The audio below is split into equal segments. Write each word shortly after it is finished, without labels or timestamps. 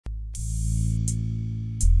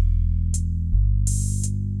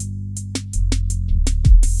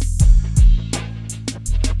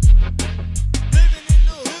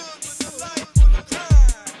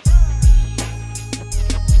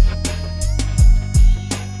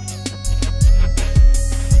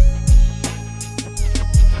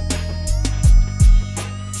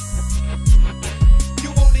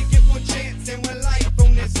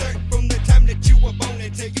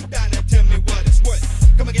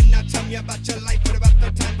you about your life, what about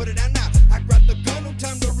the time? Put it down now. I grab the gun, no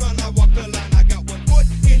time to run. I walk the line. I got one foot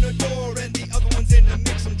in the door and the other one's in the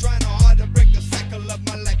mix. I'm trying hard to break the cycle of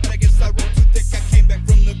my life, but I guess I rolled too thick. I came back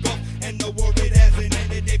from the Gulf and the war, it hasn't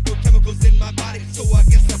ended. They put chemicals in my body, so I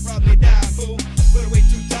guess I probably die, fool. But way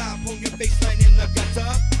too tired, pull your baseline in the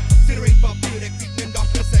gutter. Considering for few that creeping in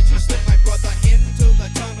darkness as you slip, my brother, into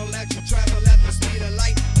the tunnel as you travel at the speed of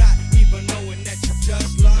light, not even knowing that you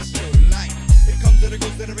just lost your life. It comes and it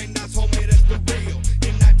goes, that it ain't nice, homie, that's for real.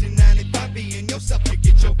 In 1995, being yourself, you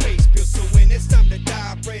get your face peeled. So when it's time to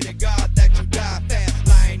die, pray to God that you die fast.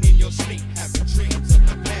 Lying in your sleep, having dreams of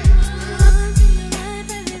the past.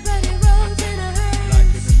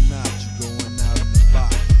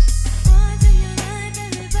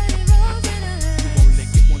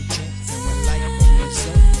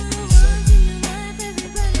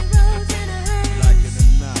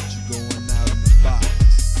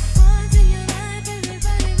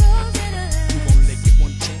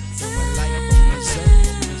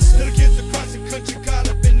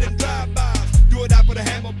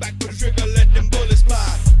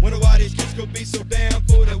 Be so down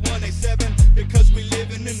for that 187 because we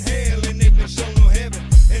living in hell and they've been shown no heaven.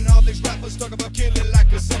 And all these rappers talk about killing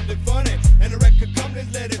like it's something funny. And the record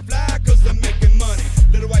companies let it fly cause they're making money.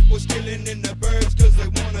 Little white boys killing in the birds cause they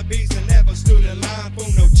wanna bees and never stood in line for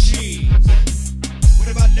no cheese. What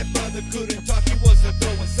about that brother couldn't talk? He was a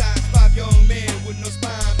throwing size. 5 young men with no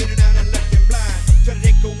spine, bitten down and left him blind. Try to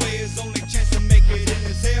take away his only chance to make it in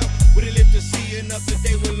his hell. Would he live to see another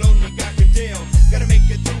day? Will only God can tell. Gotta make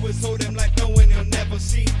it through his whole damn life knowing he'll never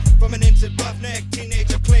see. From an innocent roughneck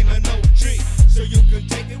teenager claiming no tree. So you can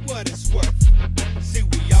take it what it's worth. See,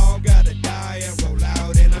 we all gotta die and roll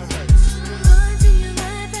out in a hearse. Once in your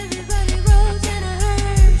life, everybody rolls in a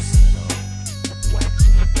hearse.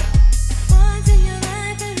 Once in your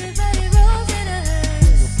life, everybody rolls in a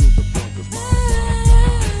hearse.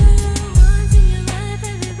 Once in your life,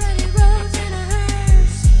 everybody rolls in a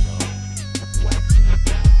hearse.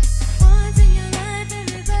 Once in your life,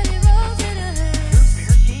 everybody rolls in a hearse.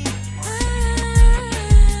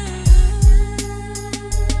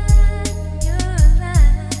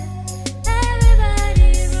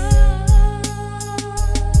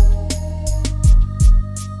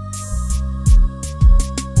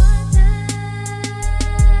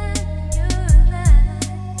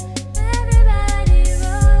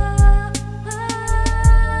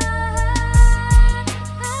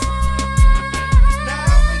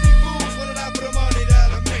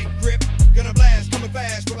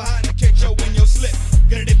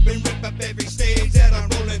 Every stage that I'm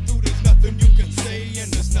rolling through, there's nothing you can say and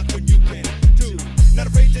there's nothing you can do. Not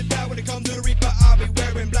afraid to die when it comes to the reaper. I'll be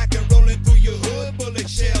wearing black and rolling through your hood, bullet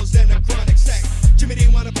shells and a chronic sack. Jimmy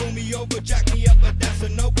didn't wanna pull me over, jack me up, but that's a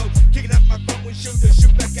no-go. Kicking up my front windshield to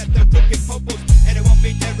shoot back at the crooked popos. And they want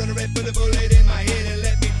me dead, run a red bullet in my head and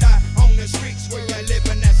let me die on the streets where I live,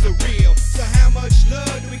 and that's the real. So how much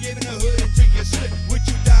love do we give in the hood until you slip? Would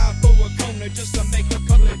you die for a corner just to make a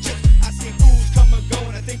couple of chips? I see fools come and go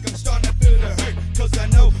and I think I'm starting to feel the hurt. Cause I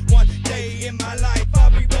know one day in my life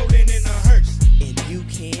I'll be rolling in a hearse. And you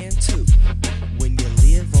can too, when you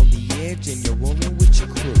live on the edge and you're rolling with your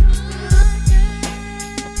crew.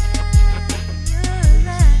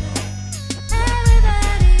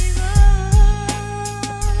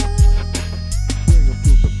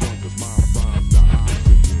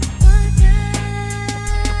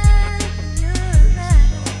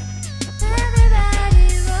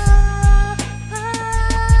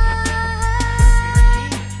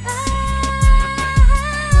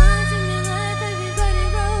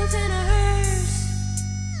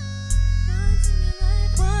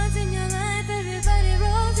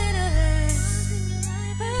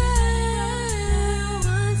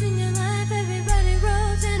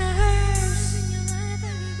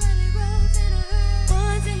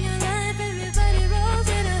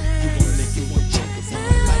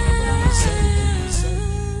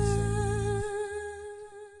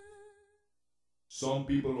 Some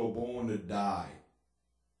people are born to die,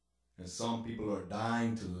 and some people are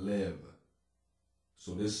dying to live.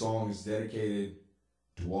 So this song is dedicated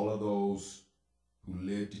to all of those who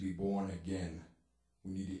live to be born again.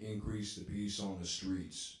 We need to increase the peace on the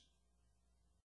streets.